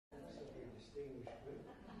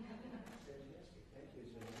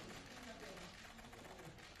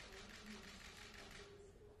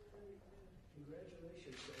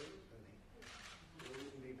It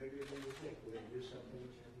wouldn't be bigger than you think. We're going to do something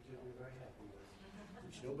which I think you'll be very happy with,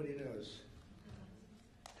 which nobody knows.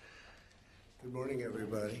 Good morning,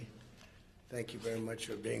 everybody. Thank you very much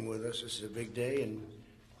for being with us. This is a big day in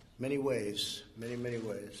many ways, many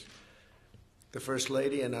ways. The First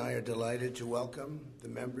Lady and I are delighted to welcome the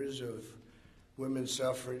members of Women's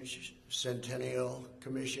Suffrage Centennial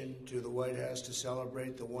Commission to the White House to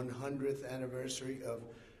celebrate the 100th anniversary of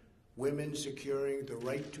women securing the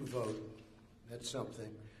right to vote. That's something.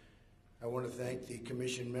 I want to thank the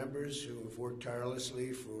commission members who have worked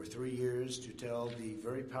tirelessly for 3 years to tell the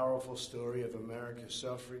very powerful story of America's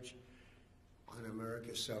suffrage and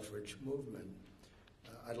America's suffrage movement.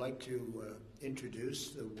 I'd like to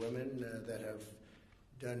introduce the women that have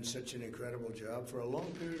done such an incredible job for a long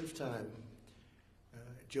period of time.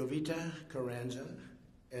 Jovita Carranza,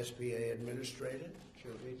 SBA Administrator.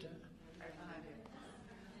 Jovita.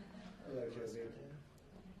 Hello, Jovita.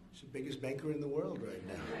 She's the biggest banker in the world right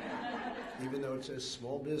now. Even though it's a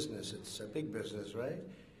small business, it's a big business, right?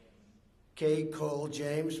 Kay Cole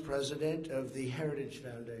James, President of the Heritage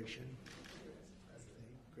Foundation.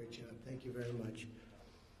 Great job. Thank you very much.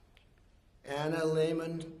 Anna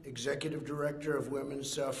Lehman, Executive Director of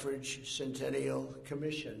Women's Suffrage Centennial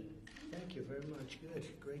Commission. Thank you very much. Good.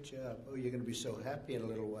 Great job. Oh, you're going to be so happy in a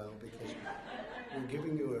little while because we're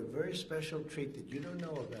giving you a very special treat that you don't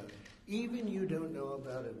know about. Even you don't know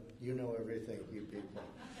about it. You know everything, you people.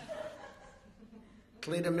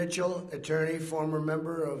 Cleta Mitchell, attorney, former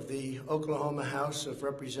member of the Oklahoma House of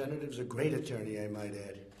Representatives, a great attorney, I might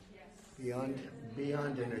add. Yes.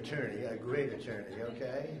 Beyond an attorney, a great attorney,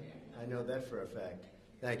 okay? I know that for a fact.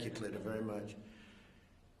 Thank you, Cleta, very much.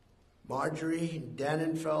 Marjorie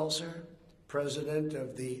Dannenfelser, President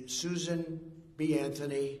of the Susan B.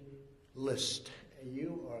 Anthony List.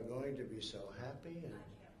 You are going to be so happy in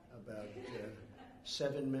about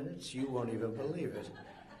 7 minutes. You won't even believe it.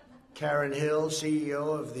 Karen Hill,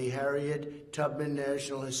 CEO of the Harriet Tubman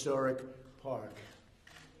National Historic Park.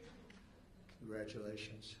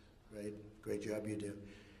 Congratulations. Great job you do.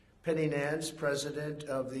 Penny Nance, President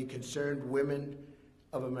of the Concerned Women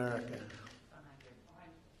of America.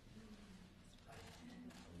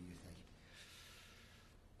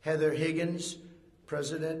 Heather Higgins,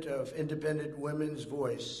 President of Independent Women's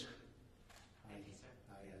Voice. Thank you, sir.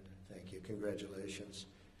 Hi, Heather. Thank you. Congratulations.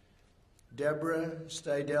 Deborah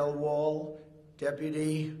Steidel-Wall,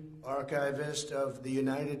 Deputy Archivist of the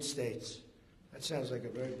United States. That sounds like a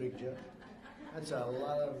very big job. That's a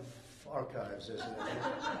lot of archives, isn't it?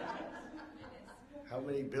 How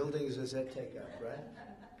many buildings does that take up,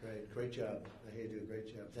 right? Great job. I hear you do a great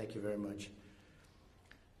job. Thank you very much.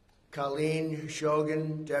 Colleen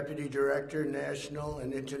Shogan, Deputy Director, National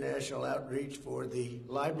and International Outreach for the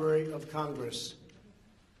Library of Congress.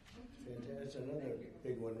 That's another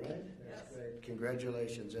big one, right? That's great.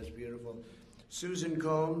 Congratulations. That's beautiful. Susan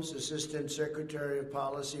Combs, Assistant Secretary of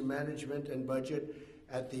Policy Management and Budget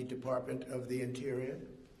at the Department of the Interior.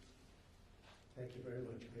 Thank you very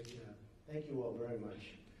much. Great job. Thank you all very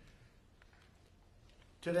much.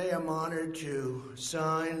 Today I'm honored to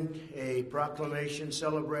sign a proclamation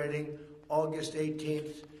celebrating August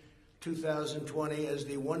 18th, 2020 as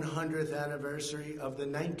the 100th anniversary of the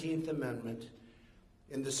 19th Amendment.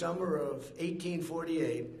 In the summer of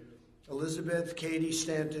 1848, Elizabeth Cady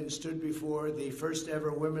Stanton stood before the first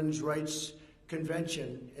ever Women's Rights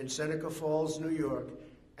Convention in Seneca Falls, New York,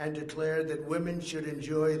 and declared that women should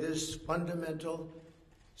enjoy this fundamental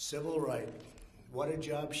civil right. What a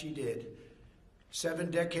job she did.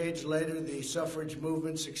 7 decades later, the suffrage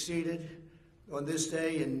movement succeeded. On this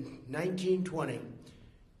day in 1920,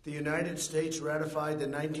 the United States ratified the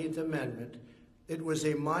 19th Amendment. It was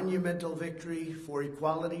a monumental victory for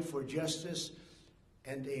equality, for justice,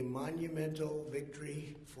 and a monumental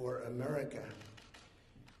victory for America.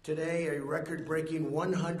 Today, a record-breaking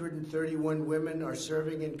 131 women are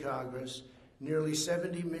serving in Congress. Nearly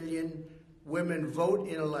 70 million women vote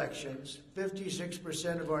in elections.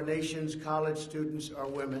 56% of our nation's college students are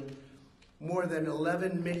women. More than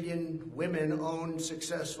 11 million women own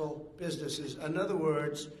successful businesses. In other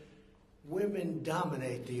words, women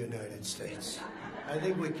dominate the United States. I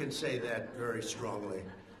think we can say that very strongly.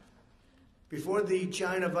 Before the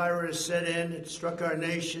China virus set in, it struck our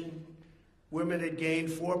nation. Women had gained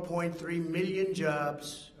 4.3 million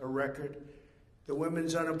jobs, a record. The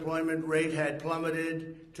women's unemployment rate had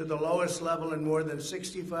plummeted to the lowest level in more than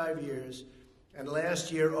 65 years. And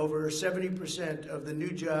last year, over 70% of the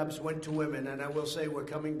new jobs went to women. And I will say we're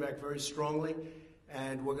coming back very strongly,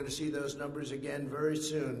 and we're going to see those numbers again very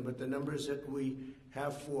soon. But the numbers that we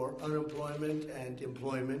have for unemployment and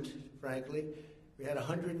employment, frankly, We had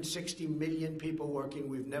 160 million people working.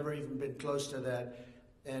 We've never even been close to that.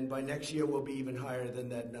 And by next year, we'll be even higher than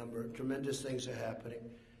that number. Tremendous things are happening.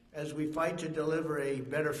 As we fight to deliver a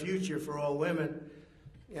better future for all women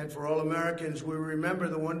and for all Americans, we remember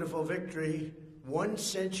the wonderful victory 1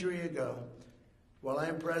 century ago. While I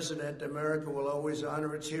am president, America will always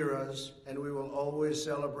honor its heroes, and we will always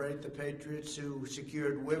celebrate the patriots who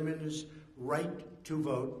secured women's right to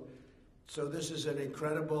vote. So this is an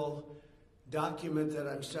incredible document that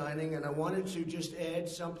I'm signing, and I wanted to just add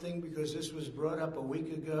something because this was brought up a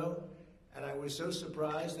week ago, and I was so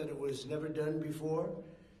surprised that it was never done before.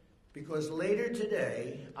 Because later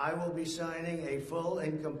today, I will be signing a full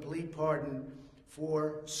and complete pardon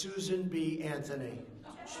for Susan B. Anthony.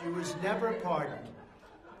 She was never pardoned.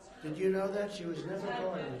 Did you know that? She was never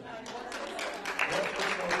pardoned. What was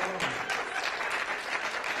so wrong?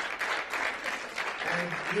 And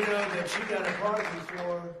you know that she got a pardon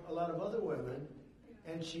for a lot of other women,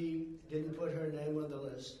 and she didn't put her name on the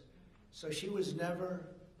list. So she was never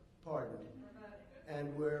pardoned.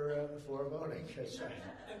 And we're for voting. That's right.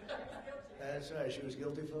 That's right. She was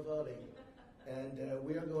guilty for voting. And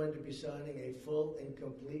we are going to be signing a full and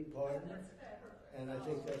complete pardon. And I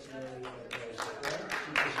think that's really right?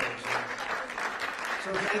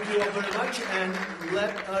 So thank you all very much. And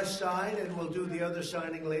let us sign, and we'll do the other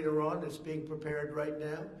signing later on. It's being prepared right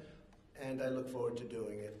now. And I look forward to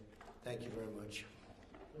doing it. Thank you very much.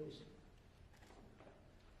 Please.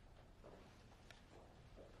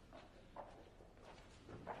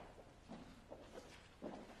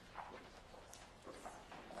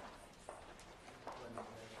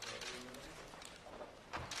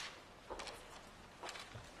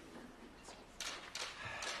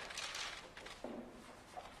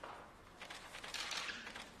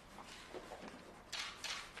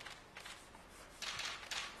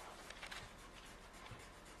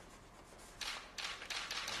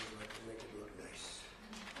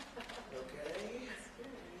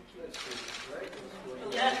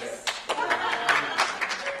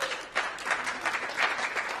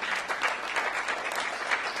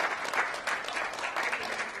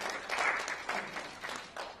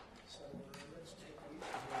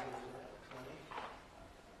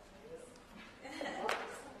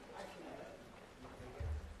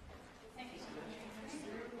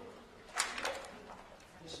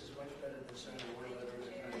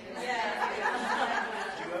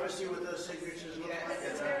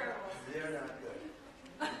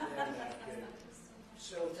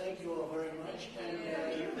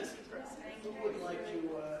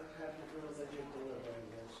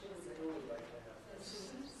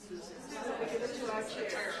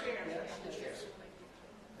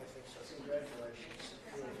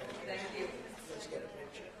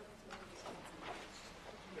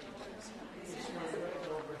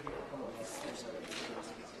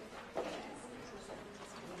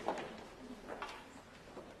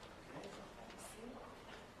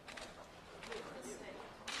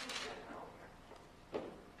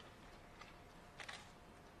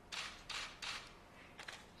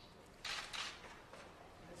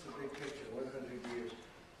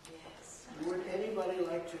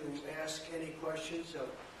 To ask any questions of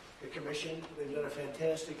the commission. They've done a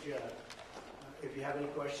fantastic job. If you have any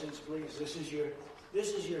questions, please, this is your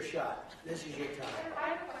shot. This is your time.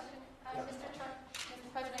 I have a question.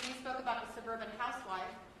 Mr. President, you spoke about the suburban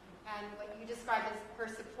housewife and what you described as her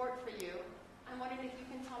support for you. I'm wondering if you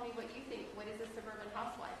can tell me what you think. What is a suburban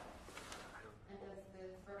housewife? And does the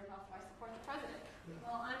suburban housewife support the president?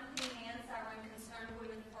 Well, I'm Penny Hans. I run Concerned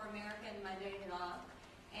Women for America in my day job.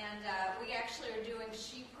 And we actually are doing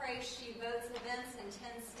She Prays, She Votes events in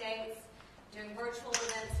 10 states, doing virtual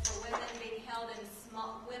events for women being held in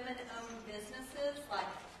small women-owned businesses like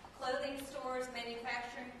clothing stores,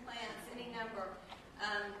 manufacturing plants, any number.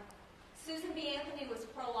 Susan B. Anthony was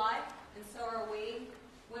pro-life, and so are we.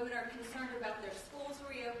 Women are concerned about their schools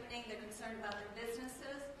reopening. They're concerned about their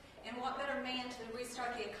businesses. And what better man to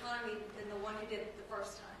restart the economy than the one who did it the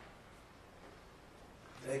first time?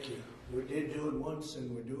 Thank you. We did do it once,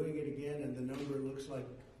 and we're doing it again, and the number looks like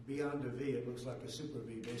beyond a V. It looks like a super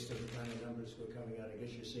V based on the kind of numbers that are coming out. I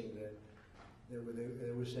guess you're seeing that.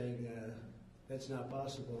 They were saying that's not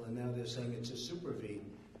possible, and now they're saying it's a super V,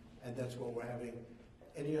 and that's what we're having.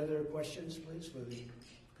 Any other questions, please, for the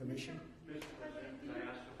commission? Mr. President, can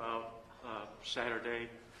I ask about Saturday,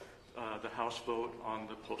 the House vote on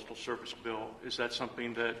the Postal Service bill? Is that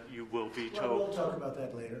something that you will veto? Well, we'll talk about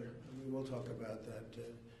that later. We will talk about that.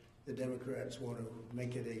 The Democrats want to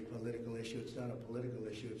make it a political issue. It's not a political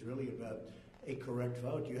issue. It's really about a correct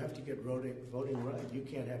vote. You have to get voting right. You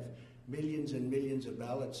can't have millions and millions of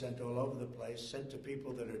ballots sent all over the place, sent to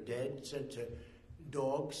people that are dead, sent to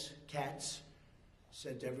dogs, cats,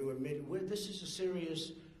 sent everywhere. This is a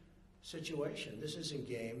serious situation. This isn't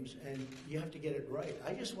games, and you have to get it right.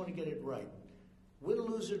 I just want to get it right. Win,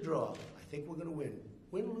 lose, or draw. I think we're going to win.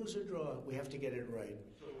 Win, lose, or draw. We have to get it right.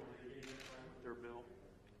 So are they getting it right with their bill?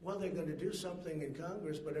 Well, they're going to do something in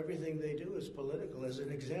Congress, but everything they do is political. As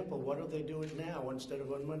an example, why don't they do it now instead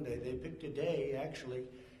of on Monday? They picked a day, actually.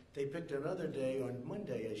 They picked another day on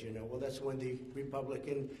Monday, as you know. Well, that's when the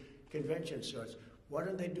Republican convention starts. Why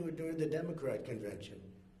don't they do it during the Democrat convention?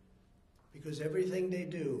 Because everything they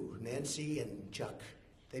do, Nancy and Chuck,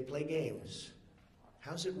 they play games.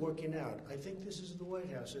 How's it working out? I think this is the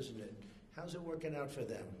White House, isn't it? How's it working out for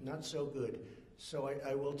them? Not so good. So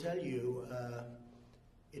I will tell you,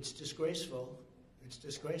 it's disgraceful. It's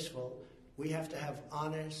disgraceful. We have to have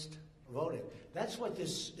honest voting. That's what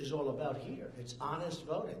this is all about here. It's honest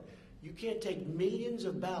voting. You can't take millions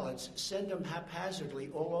of ballots, send them haphazardly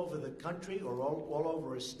all over the country or all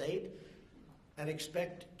over a state, and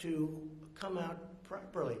expect to come out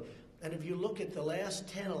properly. And if you look at the last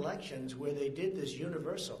 10 elections where they did this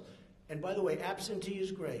universal, and by the way, absentee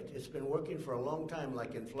is great. It's been working for a long time,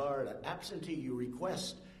 like in Florida. Absentee, you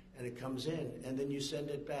request, and it comes in, and then you send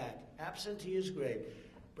it back. Absentee is great.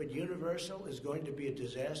 But universal is going to be a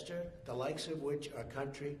disaster, the likes of which our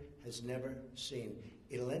country has never seen.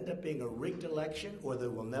 It'll end up being a rigged election, or they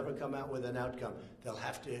will never come out with an outcome. They'll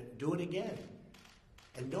have to do it again.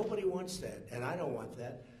 And nobody wants that, and I don't want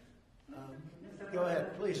that. Go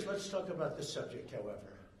ahead, please. Let's talk about this subject,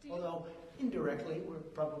 however. Although, indirectly, we're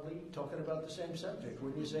probably talking about the same subject.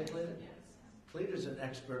 Wouldn't you say, Cleta? Cleta's an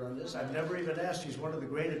expert on this. I've never even asked. He's one of the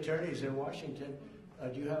great attorneys in Washington.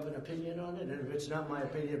 Do you have an opinion on it? And if it's not my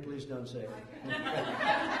opinion, please don't say it.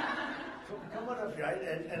 Come on up here.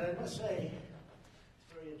 And I must say,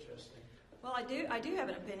 it's very interesting. Well, I do have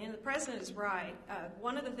an opinion. The president is right.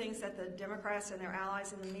 One of the things that the Democrats and their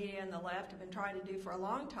allies in the media and the left have been trying to do for a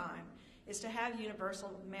long time is to have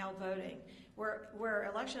universal mail voting, where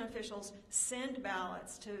election officials send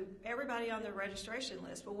ballots to everybody on the registration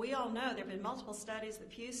list. But we all know there have been multiple studies, the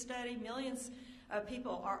Pew study, millions of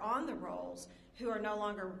people are on the rolls who are no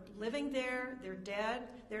longer living there, they're dead,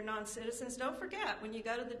 they're non-citizens. Don't forget, when you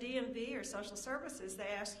go to the DMV or social services, they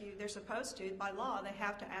ask you, they're supposed to, by law, they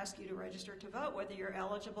have to ask you to register to vote, whether you're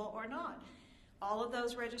eligible or not. All of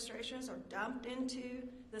those registrations are dumped into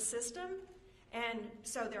the system, and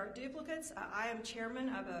so there are duplicates. I am chairman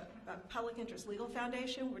of a public interest legal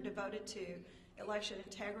foundation. We're devoted to election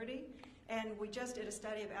integrity. And we just did a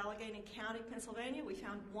study of Allegheny County, Pennsylvania. We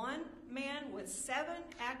found one man with 7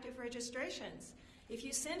 active registrations. If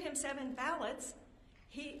you send him 7 ballots,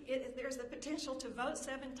 there's the potential to vote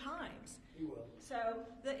 7 times. He will. So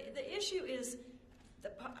the issue is,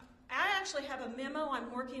 I actually have a memo I'm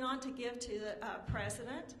working on to give to the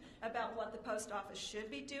president about what the post office should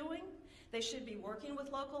be doing. They should be working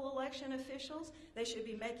with local election officials. They should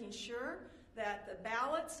be making sure that the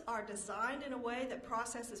ballots are designed in a way that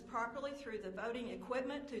processes properly through the voting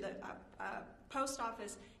equipment, through the post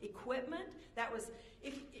office equipment.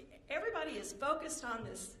 If everybody is focused on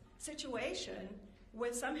this situation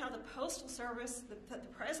with somehow the Postal Service, the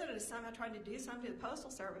president is somehow trying to do something to the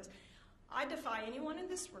Postal Service, I defy anyone in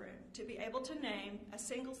this room to be able to name a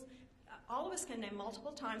single, all of us can name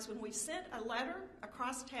multiple times when we sent a letter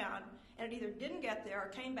across town and it either didn't get there or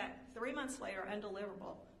came back 3 months later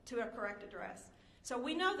undeliverable to a correct address. So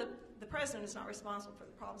we know that the president is not responsible for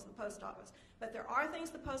the problems of the post office, but there are things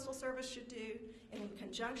the Postal Service should do in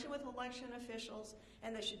conjunction with election officials,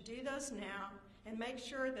 and they should do those now and make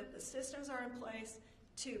sure that the systems are in place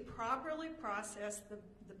to properly process the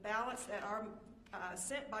ballots that are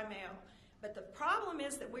sent by mail. But the problem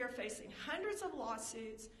is that we are facing hundreds of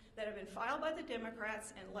lawsuits that have been filed by the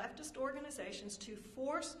Democrats and leftist organizations to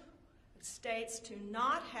force states to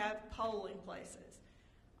not have polling places.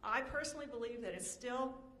 I personally believe that it's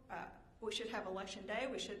still, we should have election day,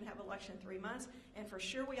 we shouldn't have election 3 months, and for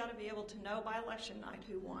sure we ought to be able to know by election night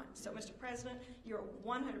who won. So, Mr. President, you're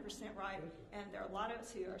 100% right, and there are a lot of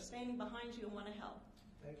us who are standing behind you and want to help.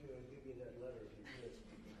 Thank you. I'll give you that letter if you could.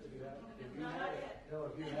 If you have it. No,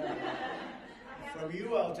 if you have it. From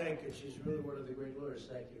you, I'll take it. She's really one of the great lawyers.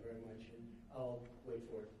 Thank you very much. And I'll wait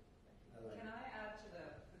for it. Can I add to the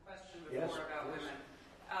question Yes, before about please. women?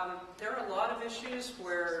 There are a lot of issues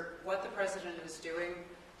where what the president is doing,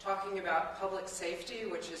 talking about public safety,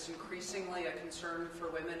 which is increasingly a concern for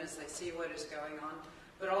women as they see what is going on,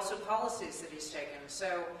 but also policies that he's taken.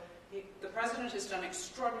 So the president has done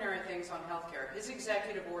extraordinary things on healthcare. His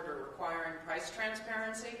executive order requiring price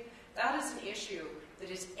transparency, that is an issue that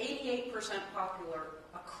is 88% popular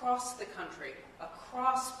across the country,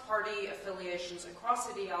 across party affiliations,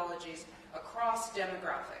 across ideologies, across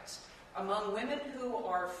demographics. Among women who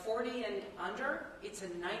are 40 and under, it's a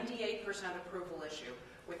 98% approval issue.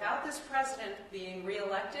 Without this president being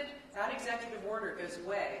reelected, that executive order goes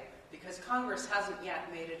away because Congress hasn't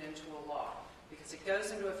yet made it into a law, because it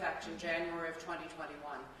goes into effect in January of 2021.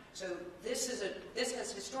 So this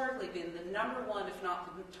has historically been the number one, if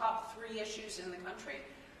not the top 3 issues in the country.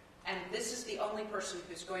 And this is the only person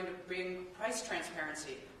who's going to bring price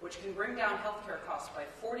transparency, which can bring down healthcare costs by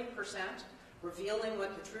 40%, revealing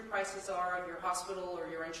what the true prices are of your hospital or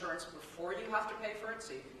your insurance before you have to pay for it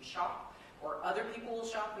so you can shop, or other people will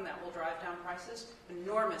shop and that will drive down prices.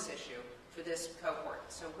 Enormous issue for this cohort.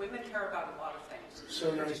 So women care about a lot of things.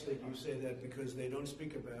 So nice that you say that, because they don't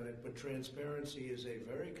speak about it, but transparency is a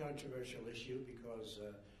very controversial issue because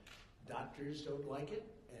doctors don't like it,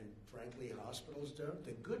 and frankly hospitals don't.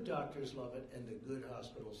 The good doctors love it and the good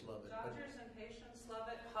hospitals love it. Doctors and patients love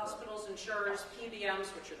it. Hospitals, insurers,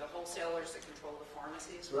 PBMs, which are the wholesalers that control the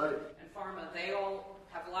pharmacies, Right. and pharma, they all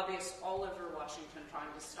have lobbyists all over Washington trying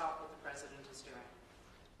to stop what the president is doing.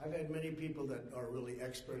 I've had many people that are really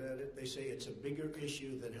expert at it. They say it's a bigger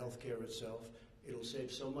issue than healthcare itself. It'll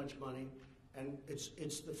save so much money, and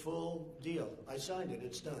it's the full deal. I signed it.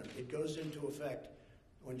 It's done. It goes into effect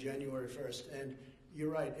on January 1st. And you're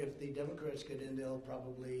right. If the Democrats get in, they'll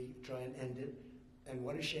probably try and end it. And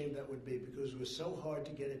what a shame that would be, because it was so hard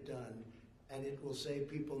to get it done, and it will save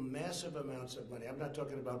people massive amounts of money. I'm not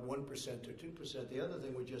talking about 1% or 2%. The other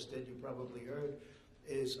thing we just did, you probably heard,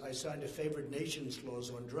 is I signed a favored nations clause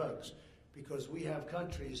on drugs, because we have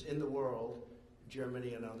countries in the world,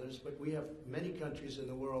 Germany and others, but we have many countries in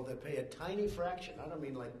the world that pay a tiny fraction. I don't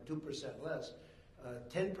mean like 2% less,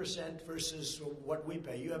 10% versus what we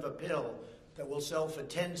pay. You have a pill that will sell for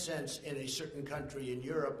 10 cents in a certain country in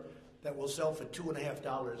Europe that will sell for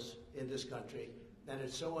 $2.50 in this country, and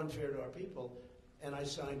it's so unfair to our people. And I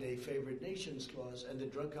signed a favored nations clause, and the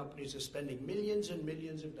drug companies are spending millions and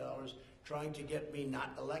millions of dollars trying to get me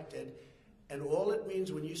not elected. And all it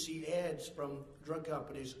means when you see ads from drug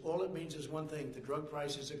companies, all it means is one thing: the drug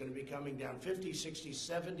prices are going to be coming down 50, 60,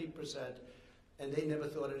 70%, and they never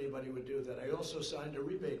thought anybody would do that. I also signed a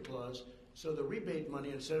rebate clause, so the rebate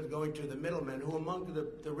money, instead of going to the middlemen, who are among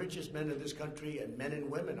the richest men in this country, and men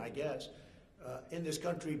and women, I guess, in this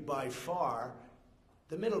country by far,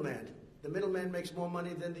 the middleman. The middleman makes more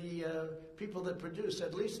money than the people that produce.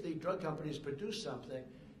 At least the drug companies produce something.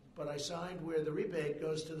 But I signed where the rebate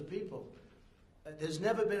goes to the people. There's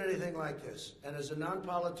never been anything like this. And as a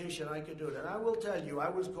non-politician, I could do it. And I will tell you, I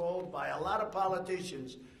was called by a lot of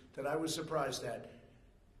politicians that I was surprised at,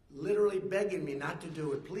 literally begging me not to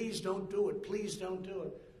do it. Please don't do it. Please don't do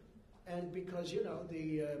it. And because, you know,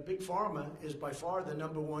 the Big Pharma is by far the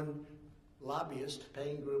number one lobbyist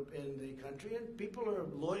paying group in the country, and people are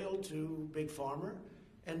loyal to Big Pharma,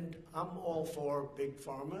 and I'm all for Big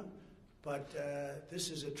Pharma. But this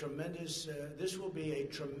is a tremendous. This will be a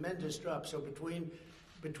tremendous drop. So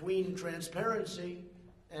between transparency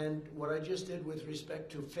and what I just did with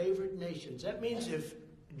respect to favored nations, that means if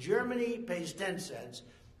Germany pays 10 cents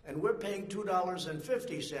and we're paying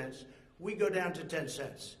 $2.50, we go down to 10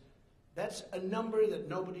 cents. That's a number that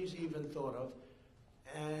nobody's even thought of.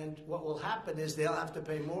 And what will happen is they'll have to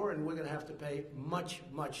pay more, and we're going to have to pay much,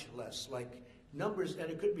 much less. Like numbers, and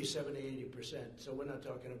it could be 70, 80%. So we're not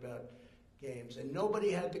talking about games. And nobody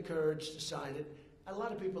had the courage to sign it. A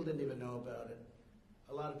lot of people didn't even know about it.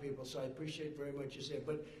 A lot of people. So I appreciate very much you say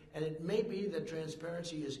it. And it may be that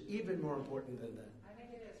transparency is even more important than that. I think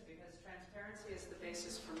it is, because transparency is the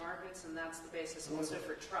basis for markets, and that's the basis also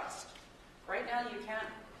for trust. Right now, you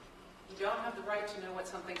don't have the right to know what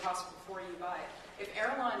something costs before you buy it. If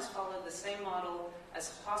airlines followed the same model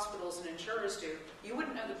as hospitals and insurers do, you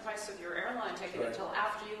wouldn't know the price of your airline ticket until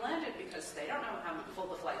after you landed, because they don't know how full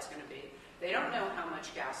the flight's going to be. They don't know how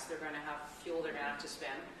much gas they're going to have, fuel they're going to have to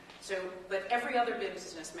spend. So, but every other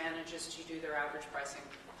business manages to do their average pricing.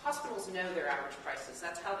 Hospitals know their average prices.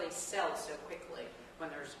 That's how they sell so quickly when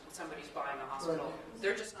somebody's buying a hospital. Right.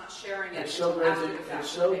 They're just not sharing it It's so until after great. the fact.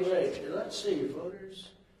 It's so great. Let's see, voters.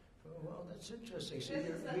 Oh, well, that's interesting. See, This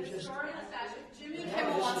is the you just. historical statute. Jimmy Yeah,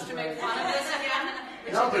 Kimmel this wants is to make right. fun of this again.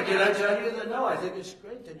 No, but can I tell you that? No, I think it's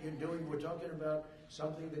great that you're doing. We're talking about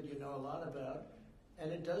something that you know a lot about,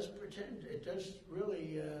 and it does pretend. It does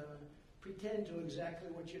really pretend to exactly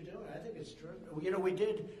what you're doing. I think it's true. You know, we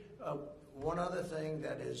did one other thing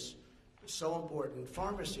that is so important.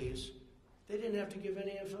 Pharmacies, they didn't have to give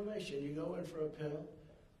any information. You go in for a pill,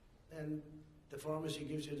 and the pharmacy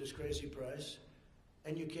gives you this crazy price,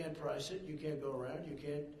 and you can't price it. You can't go around. You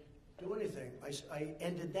can't do anything. I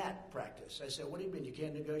ended that practice. I said, what do you mean you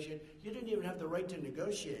can't negotiate? You didn't even have the right to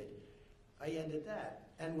negotiate. I ended that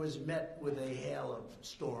and was met with a hail of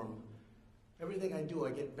storm. Everything I do,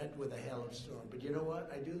 I get met with a hail of storm. But you know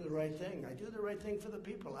what? I do the right thing. I do the right thing for the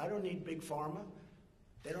people. I don't need big pharma.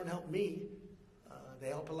 They don't help me. They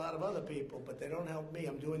help a lot of other people, but they don't help me.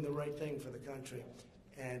 I'm doing the right thing for the country.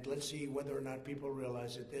 And let's see whether or not people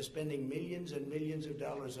realize it. They're spending millions and millions of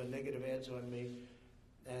dollars on negative ads on me.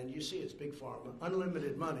 And you see it's big pharma.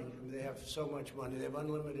 Unlimited money. I mean, they have so much money. They have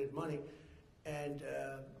unlimited money. And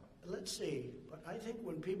let's see. But I think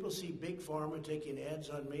when people see big pharma taking ads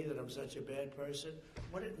on me that I'm such a bad person,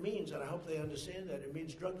 what it means, and I hope they understand that, it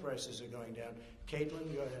means drug prices are going down.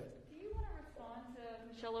 Caitlin, go ahead. Do you want to respond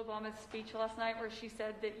to Michelle Obama's speech last night where she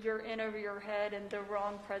said that you're in over your head and the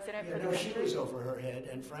wrong president for the No, she country? was over her head,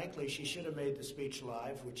 and frankly, she should have made the speech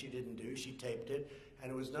live, which she didn't do. She taped it,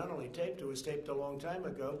 and it was not only taped, it was taped a long time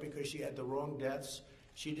ago because she had the wrong deaths.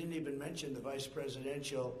 She didn't even mention the vice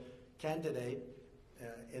presidential candidate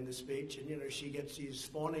in the speech, and she gets these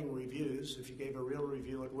fawning reviews. If you gave a real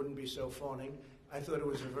review, it wouldn't be so fawning. I thought it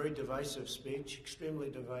was a very divisive speech, extremely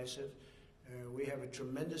divisive. We have a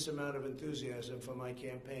tremendous amount of enthusiasm for my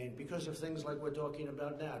campaign because of things like we're talking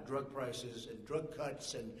about now, drug prices and drug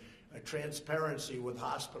cuts and transparency with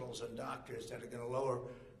hospitals and doctors that are going to lower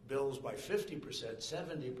bills by 50%,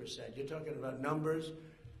 70%. You're talking about numbers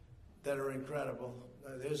that are incredible.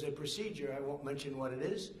 There's a procedure, I won't mention what it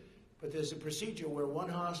is, but there's a procedure where one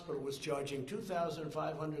hospital was charging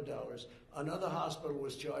 $2,500, another hospital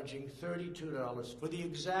was charging $32 for the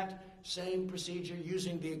exact same procedure,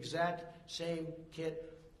 using the exact same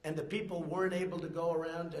kit, and the people weren't able to go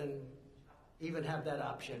around and even have that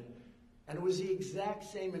option. And it was the exact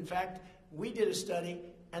same. In fact, we did a study,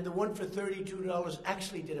 and the one for $32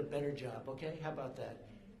 actually did a better job, okay? How about that?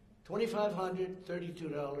 $2,500,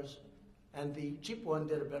 $32, and the cheap one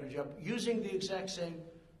did a better job using the exact same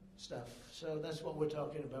stuff. So that's what we're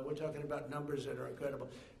talking about. We're talking about numbers that are incredible.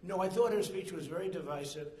 No, I thought her speech was very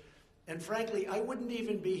divisive. And frankly, I wouldn't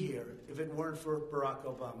even be here if it weren't for Barack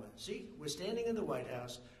Obama. See, we're standing in the White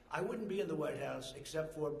House. I wouldn't be in the White House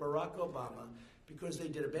except for Barack Obama because they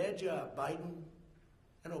did a bad job, Biden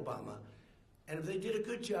and Obama. And if they did a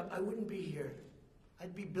good job, I wouldn't be here.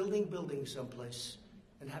 I'd be building buildings someplace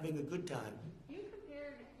and having a good time. You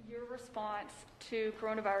compared your response to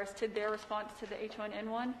coronavirus to their response to the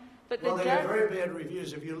H1N1, but Well, they have very bad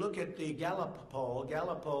reviews. If you look at the Gallup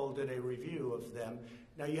poll did a review of them.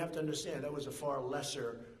 Now, you have to understand, that was a far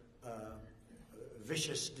lesser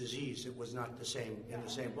vicious disease. It was not the same, in the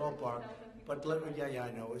same ballpark. But, yeah,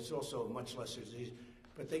 I know. It's also a much lesser disease.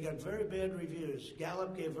 But they got very bad reviews.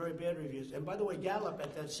 Gallup gave very bad reviews. And by the way, Gallup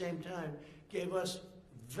at that same time gave us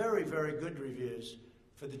very, very good reviews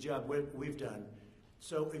for the job we've done.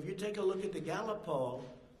 So if you take a look at the Gallup poll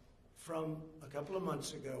from a couple of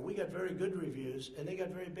months ago, we got very good reviews, and they got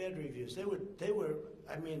very bad reviews. They were,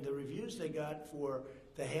 I mean, the reviews they got for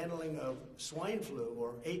the handling of swine flu,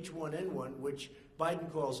 or H1N1, which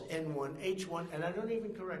Biden calls N1, H1, and I don't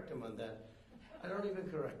even correct him on that. I don't even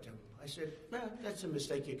correct him. I said, well, that's a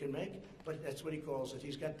mistake you can make, but that's what he calls it.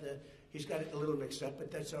 He's got it a little mixed up,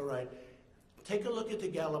 but that's all right. Take a look at the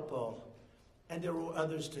Gallup poll, and there were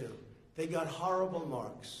others too. They got horrible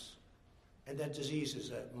marks, and that disease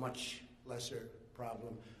is a much lesser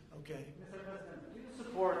problem. Okay. Mr. President, do you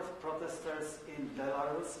support protesters in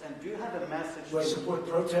Belarus, and do you have a message? Do I support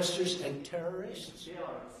protesters and terrorists?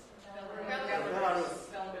 Belarus.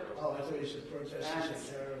 Oh, I thought you said protesters and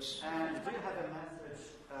terrorists. And do you have a message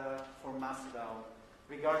for Moscow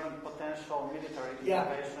regarding potential military Yeah,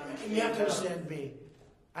 intervention? you have to understand me.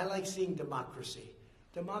 I like seeing democracy.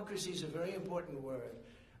 Democracy is a very important word.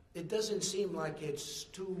 It doesn't seem like it's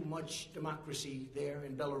too much democracy there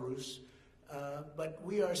in Belarus, but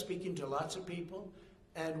we are speaking to lots of people,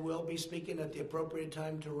 and we'll be speaking at the appropriate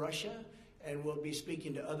time to Russia, and we'll be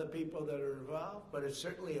speaking to other people that are involved, but it's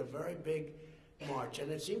certainly a very big march,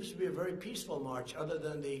 and it seems to be a very peaceful march,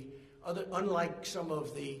 unlike some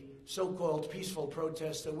of the so-called peaceful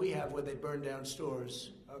protests that we have where they burn down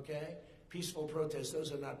stores, okay? Peaceful protests,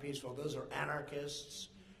 those are not peaceful. Those are anarchists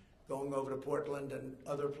going over to Portland and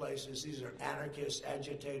other places. These are anarchists,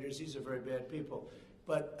 agitators. These are very bad people.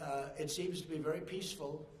 But it seems to be very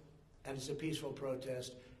peaceful, and it's a peaceful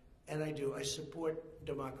protest. And I support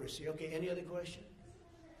democracy. Okay, any other question?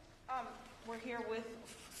 We're here with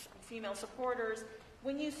female supporters.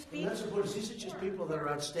 When you speak... Not supporters. These are just people that are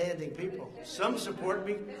outstanding people. Some support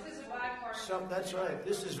me. This is bipartisan. Some, that's right.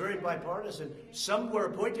 This is very bipartisan. Some were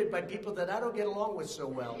appointed by people that I don't get along with so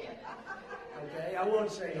well. Okay, I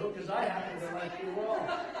won't say who because I happen to like you all.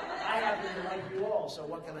 I happen to like you all. So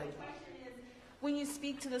what can I do? When you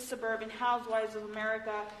speak to the suburban housewives of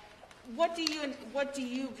America, what do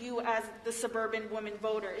you view as the suburban woman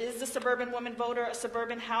voter? Is the suburban woman voter a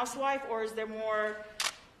suburban housewife, or is there more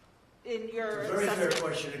in your Very fair assessment?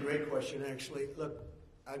 question, a great question, actually. Look,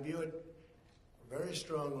 I view it very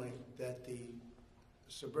strongly that the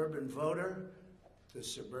suburban voter, the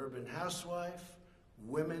suburban housewife,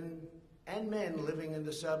 women and men living in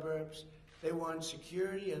the suburbs, they want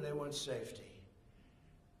security and they want safety.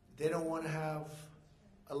 They don't want to have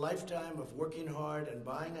a lifetime of working hard and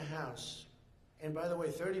buying a house. And by the way,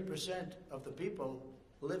 30% of the people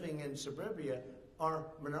living in suburbia are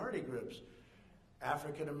minority groups.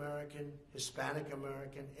 African American, Hispanic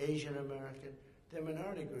American, Asian American, they're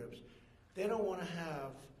minority groups. They don't want to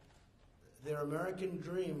have their American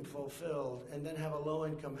dream fulfilled and then have a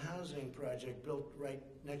low-income housing project built right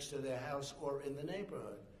next to their house or in the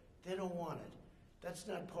neighborhood. They don't want it. That's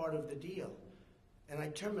not part of the deal. And I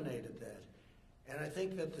terminated that. And I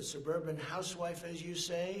think that the suburban housewife, as you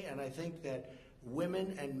say, and I think that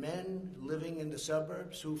women and men living in the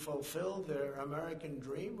suburbs who fulfill their American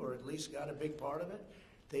dream, or at least got a big part of it,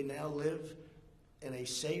 they now live in a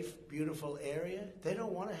safe, beautiful area. They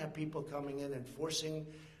don't want to have people coming in and forcing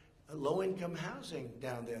low-income housing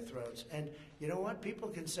down their throats. And you know what? People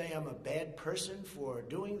can say I'm a bad person for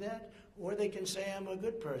doing that, or they can say I'm a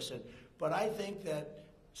good person. But I think that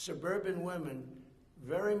suburban women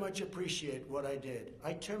very much appreciate what I did.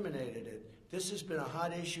 I terminated it. This has been a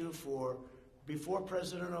hot issue before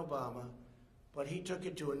President Obama, but he took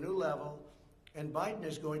it to a new level, and Biden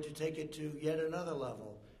is going to take it to yet another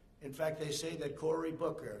level. In fact, they say that Cory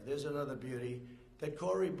Booker, there's another beauty, that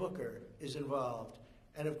Cory Booker is involved.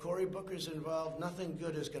 And if Cory Booker's involved, nothing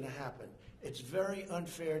good is going to happen. It's very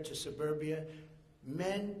unfair to suburbia.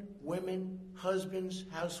 Men, women, husbands,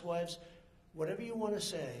 housewives, whatever you want to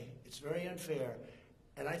say, it's very unfair.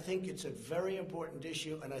 And I think it's a very important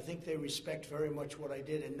issue, and I think they respect very much what I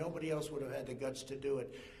did, and nobody else would have had the guts to do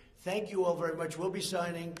it. Thank you all very much. We'll be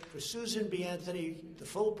signing for Susan B. Anthony the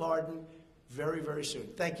full pardon very, very soon.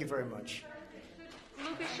 Thank you very much.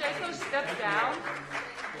 Lucas Sheko step down.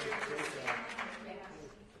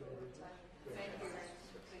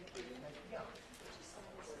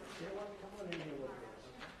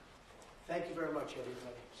 Thank you very much,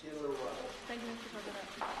 everybody. See you in a little while. Thank you, Mr.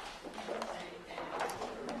 President.